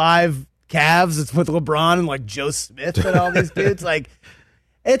 the 05 Cavs? It's with LeBron and like Joe Smith and all these dudes. Like,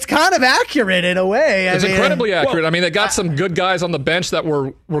 it's kind of accurate in a way. It's incredibly accurate. I mean, they got some good guys on the bench that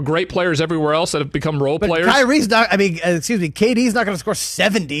were great players everywhere else that have become role players. KD's not going to score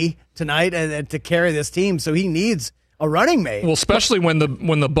 70 tonight and to carry this team, so he needs a running mate. Well, especially when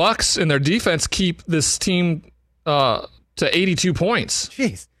the Bucks and their defense keep this team to 82 points.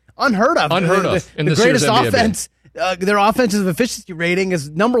 Jeez, unheard of. In the this greatest year's NBA. offense. Their offensive efficiency rating is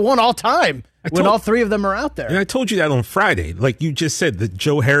number 1 all time when all 3 of them are out there. And I told you that on Friday. Like you just said, the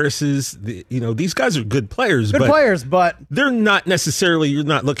Joe Harris's, these guys are good players. But they're not necessarily, you're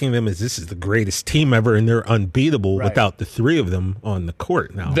not looking at them as this is the greatest team ever and they're unbeatable without the 3 of them on the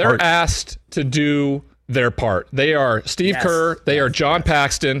court. Now they're asked to do their part. They are Steve Kerr. They are John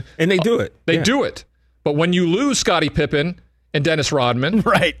Paxton. And they do it. They do it. But when you lose Scottie Pippen and Dennis Rodman,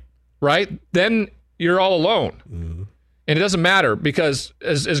 right, then you're all alone. Mm-hmm. And it doesn't matter because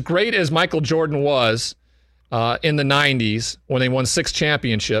as great as Michael Jordan was in the 90s when they won 6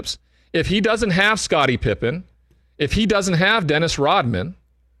 championships, if he doesn't have Scottie Pippen, if he doesn't have Dennis Rodman,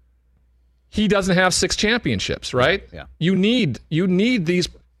 he doesn't have 6 championships, right? Yeah. You need these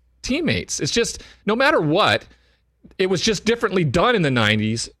teammates. It's just, no matter what, it was just differently done in the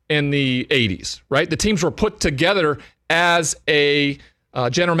 90s and the 80s, right? The teams were put together as a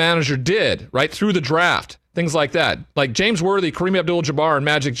general manager did, right, through the draft, things like that. Like James Worthy, Kareem Abdul-Jabbar, and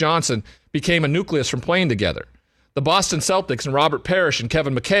Magic Johnson became a nucleus from playing together. The Boston Celtics and Robert Parrish and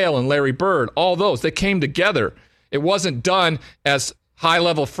Kevin McHale and Larry Bird, all those, they came together. It wasn't done as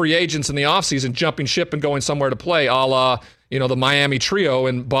high-level free agents in the offseason jumping ship and going somewhere to play, a la, the Miami trio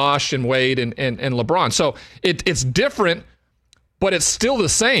and Bosh and Wade and LeBron. So it's different, but it's still the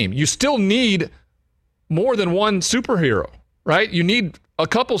same. You still need more than one superhero. Right? You need a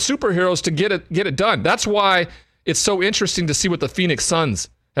couple superheroes to get it done. That's why it's so interesting to see what the Phoenix Suns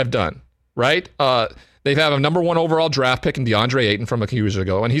have done, right? They have a number 1 overall draft pick in DeAndre Ayton from a few years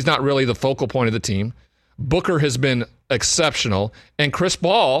ago, and he's not really the focal point of the team. Booker has been exceptional, and Chris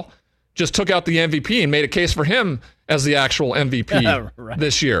Paul just took out the MVP and made a case for him as the actual MVP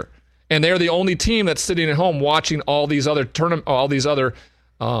this year. And they're the only team that's sitting at home watching all these other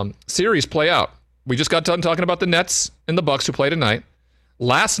series play out. We just got done talking about the Nets and the Bucks who play tonight.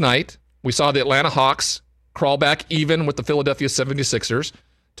 Last night, we saw the Atlanta Hawks crawl back even with the Philadelphia 76ers.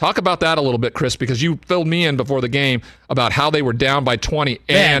 Talk about that a little bit, Chris, because you filled me in before the game about how they were down by 20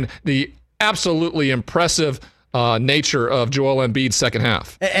 and the absolutely impressive nature of Joel Embiid's second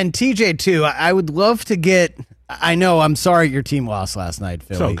half. And TJ, too, I would love to get... I know, I'm sorry your team lost last night,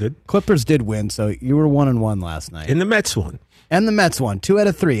 Philly. It's all good. Clippers did win, so you were 1-1 last night. And the Mets won. 2 out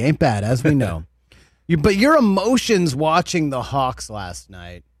of 3. Ain't bad, as we know. But your emotions watching the Hawks last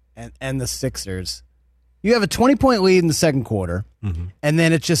night and the Sixers, you have a 20-point lead in the second quarter, and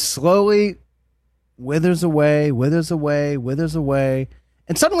then it just slowly withers away, and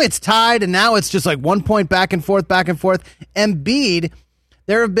suddenly it's tied, and now it's just like 1 point back and forth. Embiid,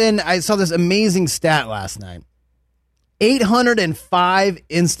 I saw this amazing stat last night, 805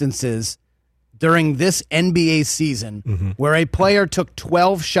 instances during this NBA season where a player took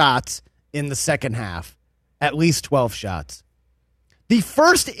 12 shots in the second half, at least 12 shots. The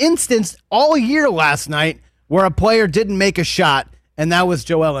first instance all year last night where a player didn't make a shot, and that was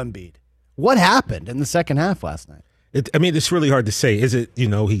Joel Embiid. What happened in the second half last night? It's really hard to say. Is it,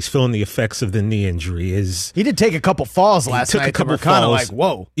 he's feeling the effects of the knee injury? He did take a couple falls last night that were kind of like,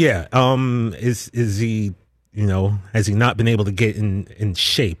 whoa. Yeah. Is he, has he not been able to get in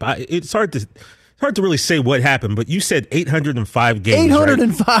shape? It's hard hard to really say what happened, but you said 805 games.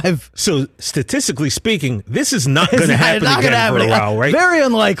 805. Right? So statistically speaking, this is not going to happen again for a while, right? Very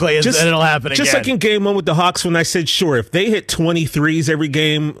unlikely that it'll happen again. Just like in game 1 with the Hawks, when I said, sure, if they hit 23s every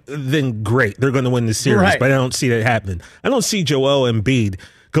game, then great, they're going to win the series. Right. But I don't see that happening. I don't see Joel Embiid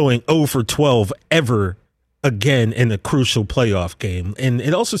going 0 for 12 ever again in a crucial playoff game. And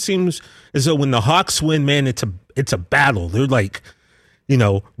it also seems as though when the Hawks win, man, it's a battle. They're like,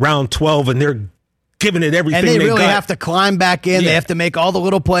 round 12, and they're giving it everything. And they really got. have to climb back in. Yeah. They have to make all the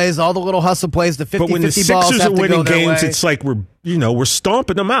little plays, all the little hustle plays, the 50-50 balls. But when the Sixers are winning games, it's like we're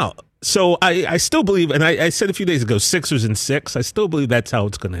stomping them out. So I still believe, and I said a few days ago, Sixers in 6. I still believe that's how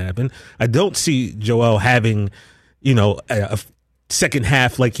it's going to happen. I don't see Joel having, a second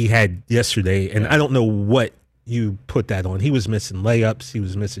half like he had yesterday, and I don't know what you put that on. He was missing layups. He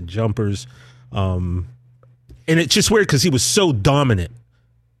was missing jumpers. And it's just weird because he was so dominant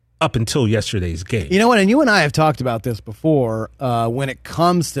up until yesterday's game. You know what? And you and I have talked about this before when it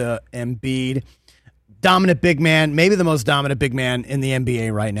comes to Embiid, dominant big man, maybe the most dominant big man in the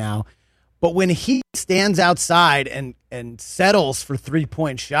NBA right now. But when he stands outside and settles for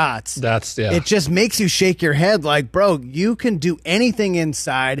 3-point shots, it just makes you shake your head like, bro, you can do anything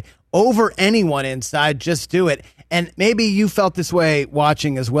inside over anyone inside. Just do it. And maybe you felt this way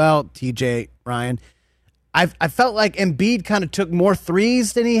watching as well, TJ, Ryan. I felt like Embiid kind of took more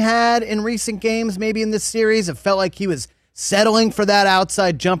threes than he had in recent games, maybe in this series. It felt like he was settling for that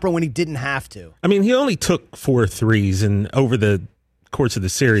outside jumper when he didn't have to. I mean, he only took 4 threes, and over the course of the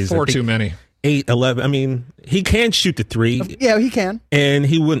series, 4 too many. 8, 11. I mean, he can shoot the 3. Yeah, he can. And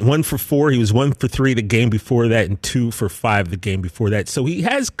he went 1 for 4. He was 1 for 3 the game before that, and 2 for 5 the game before that. So he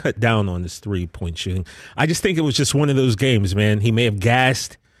has cut down on his 3-point shooting. I just think it was just one of those games, man. He may have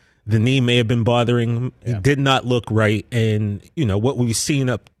gassed. The knee may have been bothering him. Yeah. He did not look right. And, what we've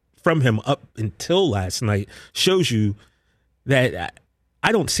seen from him up until last night shows you that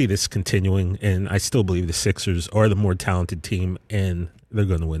I don't see this continuing. And I still believe the Sixers are the more talented team, and they're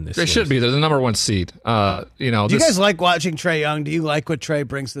going to win this. They should be. They're the number 1 seed. Do you guys like watching Trae Young? Do you like what Trae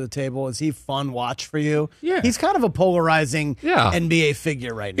brings to the table? Is he fun watch for you? Yeah. He's kind of a polarizing NBA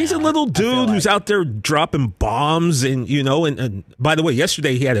figure right now. He's a little dude who's out there dropping bombs, and and by the way,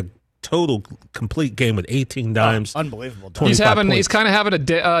 yesterday he had a total complete game with 18 dimes. Unbelievable. He's kind of having a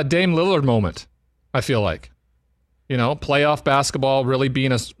Dame Lillard moment, I feel like. Playoff basketball, really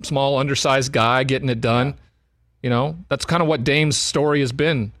being a small, undersized guy, getting it done. That's kind of what Dame's story has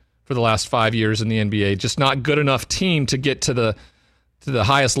been for the last 5 years in the NBA. Just not good enough team to get to the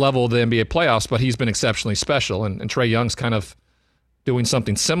highest level of the NBA playoffs, but he's been exceptionally special. And Trae Young's kind of doing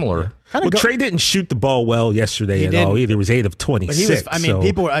something similar. Trae didn't shoot the ball well yesterday at all either. He was 8 of 26. But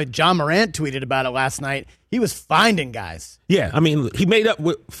he was, John Morant tweeted about it last night. He was finding guys. Yeah, I mean, he made up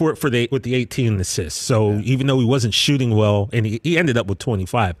with the 18 assists. So even though he wasn't shooting well, and he ended up with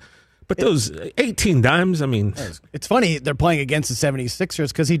 25. But those 18 dimes, I mean. It's funny they're playing against the 76ers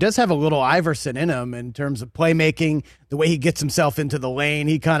because he does have a little Iverson in him in terms of playmaking, the way he gets himself into the lane.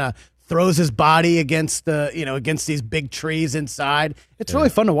 He kind of throws his body against against these big trees inside. It's really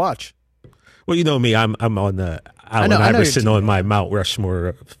fun to watch. Well, you know me, I'm on the Allen Iverson on my Mount Rushmore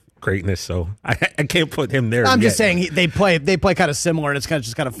of greatness, so I can't put him there. I'm just saying they play kind of similar, and it's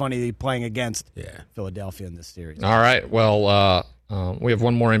kind of funny playing against Philadelphia in this series. All right, well, we have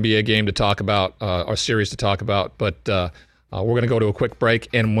one more NBA game to talk about, our series to talk about, but we're going to go to a quick break,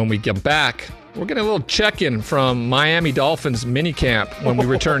 and when we get back, we're getting a little check-in from Miami Dolphins minicamp when we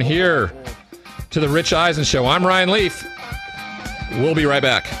return here to the Rich Eisen Show. I'm Ryan Leaf. We'll be right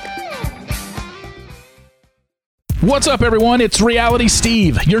back. What's up, everyone? It's Reality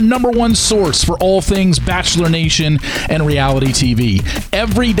Steve, your number 1 source for all things Bachelor Nation and reality TV.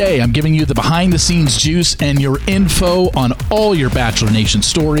 Every day, I'm giving you the behind-the-scenes juice and your info on all your Bachelor Nation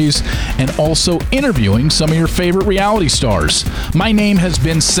stories, and also interviewing some of your favorite reality stars. My name has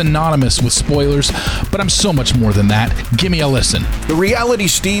been synonymous with spoilers, but I'm so much more than that. Give me a listen. The Reality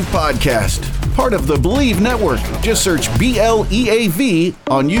Steve Podcast, part of the Believe Network. Just search BLEAV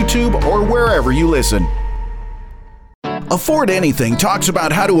on YouTube or wherever you listen. Afford Anything talks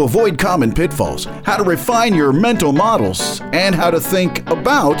about how to avoid common pitfalls, how to refine your mental models, and how to think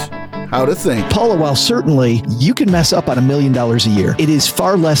about how to think. Paula, while certainly you can mess up on $1 million a year, it is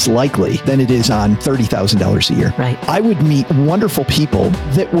far less likely than it is on $30,000 a year. Right. I would meet wonderful people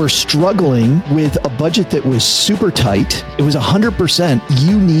that were struggling with a budget that was super tight. It was 100%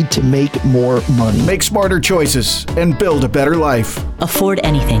 you need to make more money. Make smarter choices and build a better life. Afford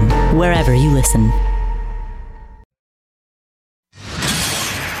Anything, wherever you listen.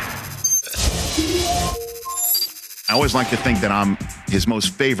 I always like to think that I'm his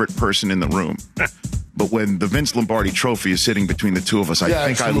most favorite person in the room. But when the Vince Lombardi trophy is sitting between the two of us,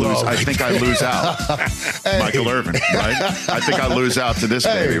 I think I lose out. Hey. Michael Irvin, right? I think I lose out to this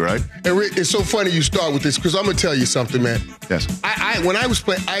baby, right? And Rick, it's so funny you start with this because I'm gonna tell you something, man. Yes. When I was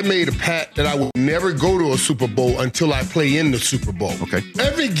playing, I made a pact that I would never go to a Super Bowl until I play in the Super Bowl. Okay.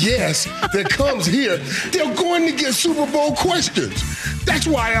 Every guest that comes here, they're going to get Super Bowl questions. That's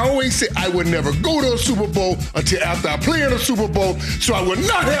why I always say I would never go to a Super Bowl until after I play in a Super Bowl, so I would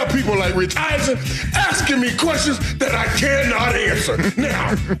not have people like Rich Eisen asking me questions that I cannot answer.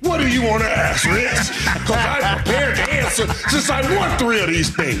 Now, what do you want to ask, Rich? Because I'm prepared to answer since I won 3 of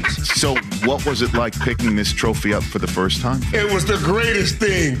these things. So what was it like picking this trophy up for the first time? It was the greatest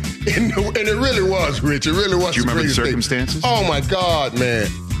thing. And it really was, Rich. It really was. Do you remember the thing. circumstances? Oh, my God, man.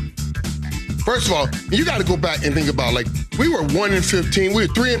 First of all, you got to go back and think about, like, we were 1-15. We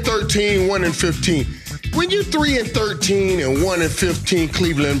were 3-13, 1-15. When you're 3-13 and 1-15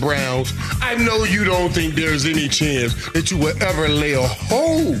 Cleveland Browns, I know you don't think there's any chance that you will ever lay a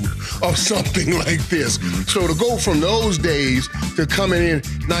hold of something like this. So to go from those days to coming in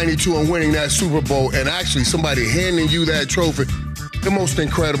 92 and winning that Super Bowl and actually somebody handing you that trophy, the most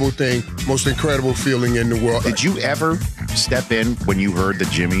incredible thing, most incredible feeling in the world. Did you ever step in when you heard that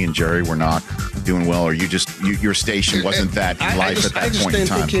Jimmy and Jerry were not doing well, or your station wasn't that in life at that point in time? I just didn't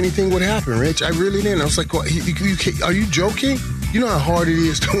think anything would happen, Rich. I really didn't. I was like, well, are you joking? You know how hard it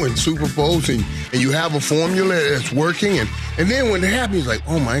is to win Super Bowls, and you have a formula that's working, and then when it happens, like,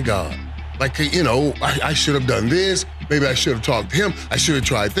 oh my God. Like, you know, I should have done this. Maybe I should have talked to him. I should have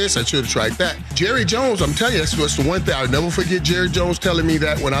tried this. I should have tried that. Jerry Jones, I'm telling you, that's the one thing. I'll never forget Jerry Jones telling me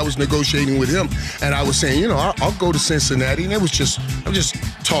that when I was negotiating with him. And I was saying, you know, I'll go to Cincinnati. And I'm just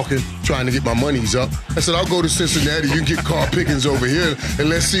talking, trying to get my monies up. I said, I'll go to Cincinnati. You can get Carl Pickens over here, and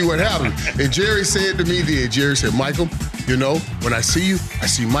let's see what happens. And Jerry said to me then, Jerry said, Michael, you know, when I see you, I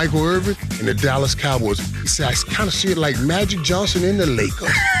see Michael Irvin and the Dallas Cowboys. He said, I kind of see it like Magic Johnson in the Lakers.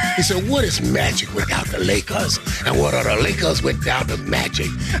 He said, what is Magic without the Lakers? And what are the Lakers without the Magic?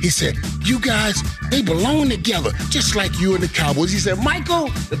 He said, you guys, they belong together, just like you and the Cowboys. He said, Michael,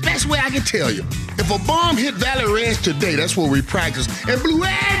 the best way I can tell you, if a bomb hit Valley Ranch today, that's where we practice, and blew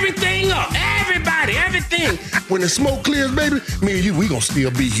everything up, everybody, everything. When the smoke clears, baby, me and you, we gonna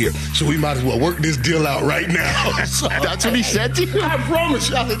still be here. So we might as well work this deal out right now. So, that's what he said to you? I promise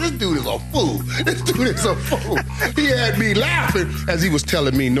you, I said, this dude is a fool. This dude is a fool. He had me laughing as he was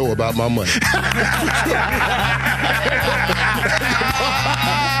telling me no about my money.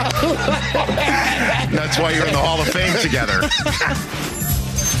 That's why you're in the Hall of Fame together.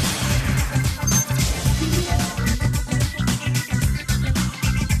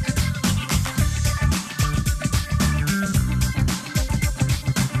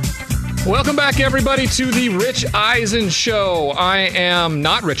 Welcome back, everybody, to the Rich Eisen Show. I am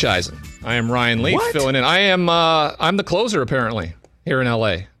not Rich Eisen. I am Ryan Leaf filling in. I'm the closer, apparently, here in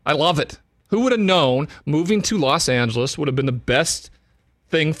L.A. I love it. Who would have known moving to Los Angeles would have been the best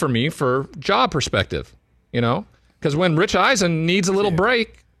thing for me for job perspective, you know? Because when Rich Eisen needs a little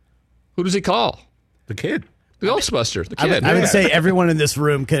break, who does he call? The kid. The Ghostbuster, the kid. I would say everyone in this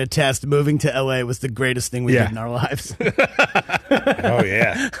room could attest moving to LA was the greatest thing we did in our lives. Oh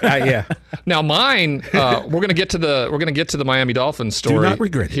yeah. Yeah. Now mine, we're gonna get to the Miami Dolphins story. Do not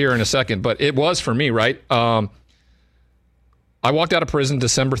regret it. Here in a second, but it was for me, right? I walked out of prison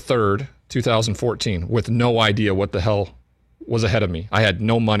December 3rd, 2014, with no idea what the hell was ahead of me. I had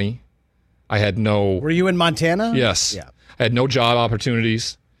no money. I had no. Were you in Montana? Yes. Yeah. I had no job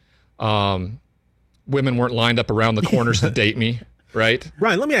opportunities. Women weren't lined up around the corners to date me, right?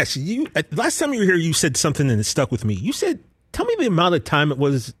 Ryan, let me ask you. Last time you were here, you said something and it stuck with me. You said, tell me the amount of time it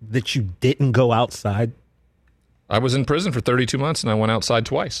was that you didn't go outside. I was in prison for 32 months, and I went outside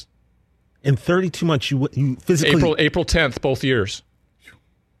twice. In 32 months, you physically... April 10th, both years.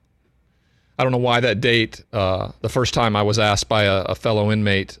 I don't know why that date, the first time I was asked by a fellow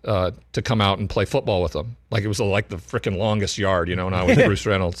inmate to come out and play football with them. Like it was like the freaking longest yard, you know, and I was Bruce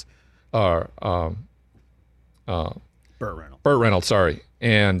Reynolds. Burt Reynolds, sorry.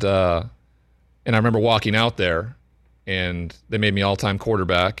 And I remember walking out there, and they made me all-time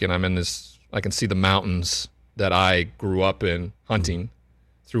quarterback, and I'm in this, I can see the mountains that I grew up in hunting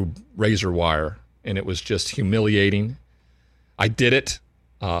through razor wire, and it was just humiliating. I did it.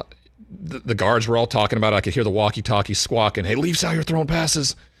 The guards were all talking about it. I could hear the walkie-talkie squawking, hey, Leaf's out here throwing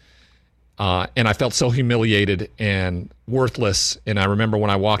passes. And I felt so humiliated and worthless. And I remember when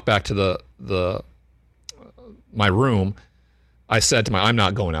I walked back to my room, I said to I'm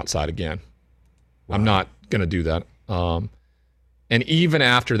not going outside again. Wow. I'm not going to do that. And And even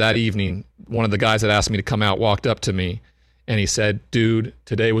after that evening, one of the guys that asked me to come out walked up to me and he said, dude,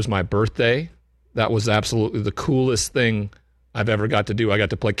 today was my birthday. That was absolutely the coolest thing I've ever got to do. I got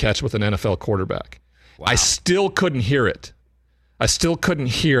to play catch with an NFL quarterback. Wow. I still couldn't hear it. I still couldn't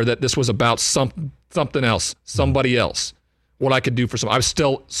hear that this was about something else, somebody else, what I could do for someone. I was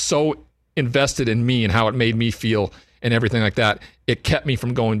still so invested in me and how it made me feel and everything like that. It kept me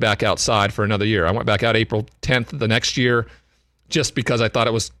from going back outside for another year. I went back out April 10th the next year just because I thought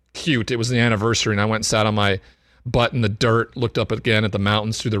it was cute. It was the anniversary, and I went and sat on my butt in the dirt, looked up again at the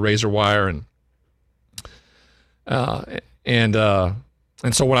mountains through the razor wire, and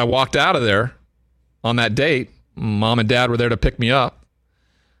so when I walked out of there on that date, Mom and Dad were there to pick me up.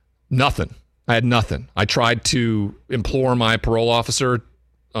 Nothing. I had nothing. I tried to implore my parole officer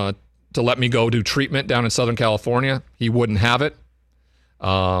to let me go do treatment down in Southern California. He wouldn't have it,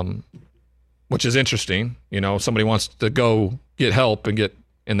 which is interesting. You know, somebody wants to go get help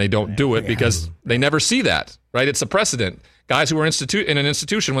and they don't do it because they never see that, right? It's a precedent. Guys who are in an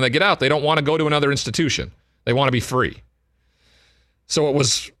institution, when they get out, they don't want to go to another institution. They want to be free. So it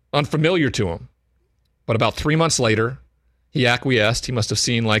was unfamiliar to him. But about 3 months later, he acquiesced. He must have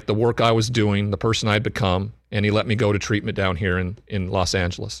seen like the work I was doing, the person I'd become, and he let me go to treatment down here in Los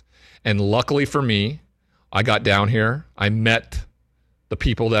Angeles. And luckily for me, I got down here. I met the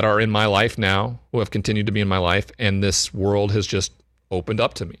people that are in my life now, who have continued to be in my life, and this world has just opened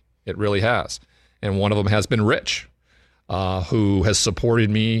up to me. It really has. And one of them has been Rich, who has supported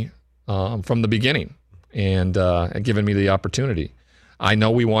me from the beginning and given me the opportunity. I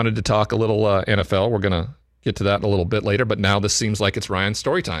know we wanted to talk a little NFL. We're going to get to that in a little bit later, but now this seems like it's Ryan's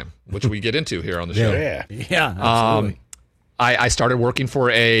story time, which we get into here on the show. Yeah, absolutely. I started working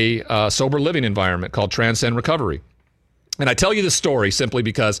for a sober living environment called Transcend Recovery. And I tell you this story simply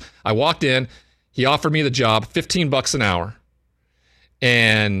because I walked in, he offered me the job, $15 an hour.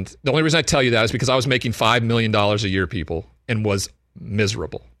 And the only reason I tell you that is because I was making $5 million a year, people, and was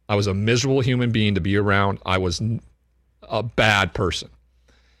miserable. I was a miserable human being to be around. I was a bad person.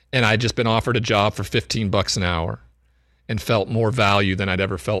 And I'd just been offered a job for $15 an hour and felt more value than I'd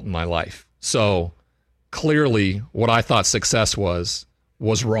ever felt in my life. So clearly what I thought success was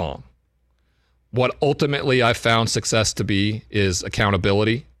wrong. What ultimately I found success to be is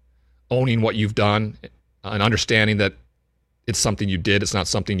accountability, owning what you've done, and understanding that it's something you did, it's not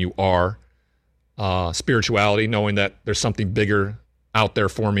something you are. Spirituality, knowing that there's something bigger out there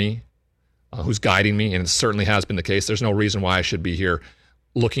for me, who's guiding me, and it certainly has been the case. There's no reason why I should be here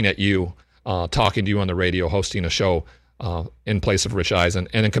looking at you, talking to you on the radio, hosting a show in place of Rich Eisen,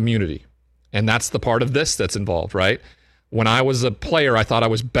 and in community. And that's the part of this that's involved, right? When I was a player, I thought I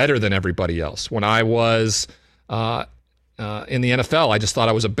was better than everybody else. When I was in the NFL, I just thought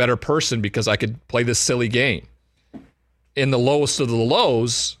I was a better person because I could play this silly game. In the lowest of the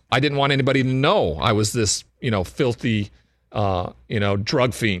lows, I didn't want anybody to know I was this, filthy,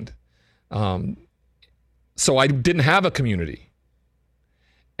 drug fiend. So I didn't have a community.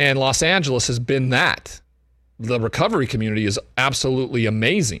 And Los Angeles has been that. The recovery community is absolutely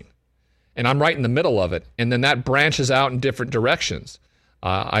amazing. And I'm right in the middle of it. And then that branches out in different directions.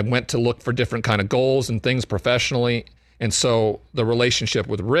 I went to look for different kind of goals and things professionally. And so the relationship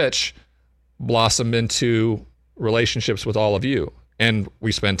with Rich blossomed into relationships with all of you. And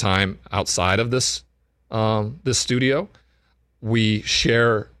we spend time outside of this studio. We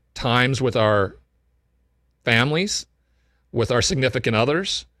share times with our families, with our significant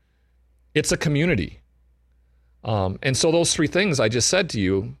others. It's a community. And so those three things I just said to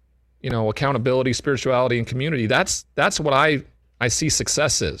you, accountability, spirituality, and community, that's what I see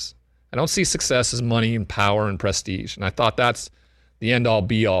success is. I don't see success as money and power and prestige. And I thought that's the end all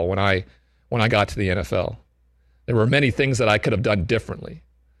be all when I got to the NFL. There were many things that I could have done differently.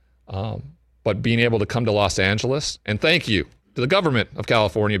 But being able to come to Los Angeles, and thank you to the government of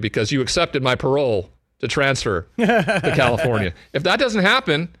California because you accepted my parole to transfer to California. If that doesn't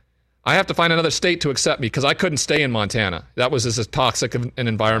happen, I have to find another state to accept me because I couldn't stay in Montana. That was as toxic an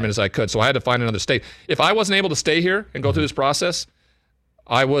environment as I could. So I had to find another state. If I wasn't able to stay here and go through this process,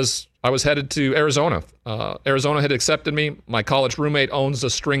 I was headed to Arizona. Arizona had accepted me. My college roommate owns a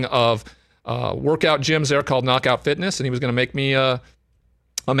string of workout gyms there called Knockout Fitness, and he was going to make me a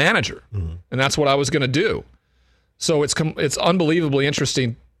manager. Mm-hmm. And that's what I was going to do. So it's unbelievably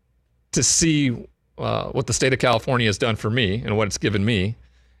interesting to see what the state of California has done for me and what it's given me.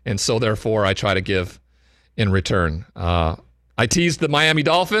 And so, therefore, I try to give in return. I teased the Miami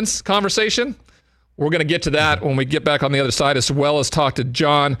Dolphins conversation. We're going to get to that when we get back on the other side, as well as talk to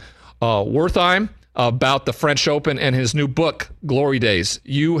John Wertheim about the French Open and his new book, Glory Days.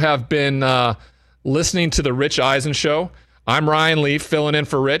 You have been listening to the Rich Eisen Show. I'm Ryan Leaf, filling in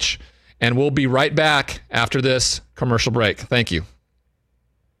for Rich, and we'll be right back after this commercial break. Thank you.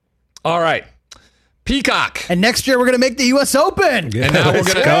 All right. Peacock. And next year, we're going to make the U.S. Open. And now we're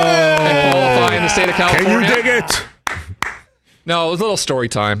going to qualify in the state of California. Can you dig it? No, it was a little story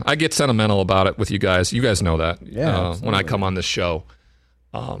time. I get sentimental about it with you guys. You guys know that when I come on this show.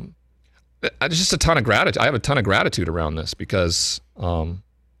 Just a ton of gratitude. I have a ton of gratitude around this because of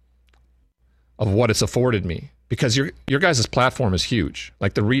what it's afforded me. Because your guys' platform is huge.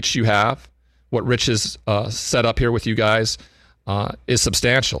 Like the reach you have, what Rich has set up here with you guys is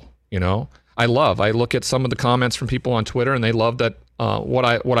substantial. You know, I look at some of the comments from people on Twitter, and they love that what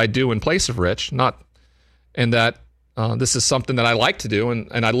I do in place of Rich, and that this is something that I like to do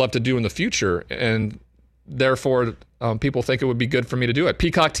and I'd love to do in the future, and therefore people think it would be good for me to do it.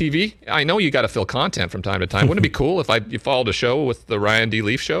 Peacock TV, I know you got to fill content from time to time. Wouldn't it be cool if you followed a show with the Ryan D.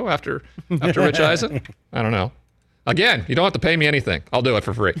 Leaf show after Rich Eisen? I don't know. Again, you don't have to pay me anything. I'll do it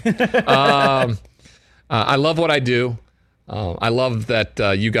for free. I love what I do. I love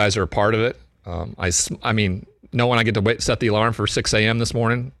that you guys are a part of it. I mean, knowing I get to set the alarm for 6 a.m. this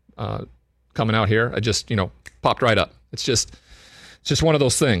morning, coming out here, I just, popped right up. It's just one of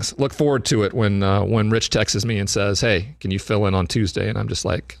those things. Look forward to it when Rich texts me and says, "Hey, can you fill in on Tuesday?" And I'm just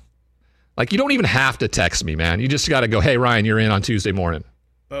like you don't even have to text me, man. You just got to go, "Hey, Ryan, you're in on Tuesday morning."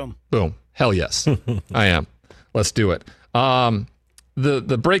 Boom. Hell yes, I am. Let's do it.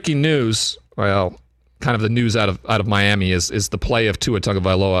 The breaking news, well, kind of the news out of Miami is the play of Tua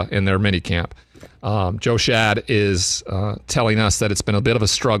Tagovailoa in their minicamp. Joe Shad is telling us that it's been a bit of a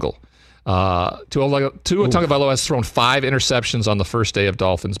struggle. Tua Tagovailoa has thrown 5 interceptions on the first day of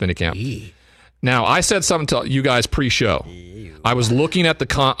Dolphins minicamp. Now, I said something to you guys pre-show. I was looking at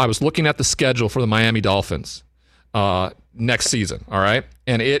the schedule for the Miami Dolphins next season. All right,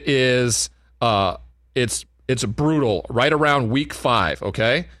 and it is it's brutal. Right around week 5.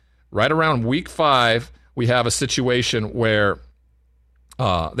 Okay. Right around week 5, we have a situation where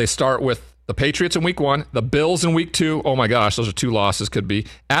they start with the Patriots in week 1, the Bills in week 2. Oh my gosh, those are 2 losses, could be,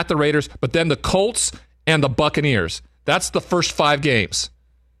 at the Raiders, but then the Colts and the Buccaneers. That's the first 5 games.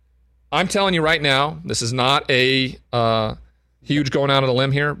 I'm telling you right now, this is not a huge going out on a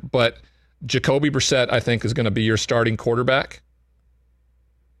limb here, but Jacoby Brissett, I think, is going to be your starting quarterback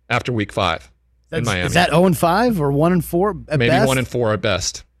after week 5 in Miami. Is that 0-5 or 1-4 at Maybe best? 1-4 at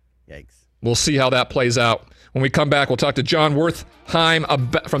best. Yikes. We'll see how that plays out. When we come back, we'll talk to John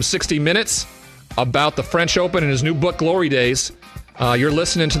Wertheim from 60 Minutes about the French Open and his new book, Glory Days. You're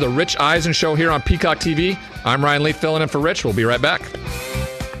listening to The Rich Eisen Show here on Peacock TV. I'm Ryan Leaf, filling in for Rich. We'll be right back.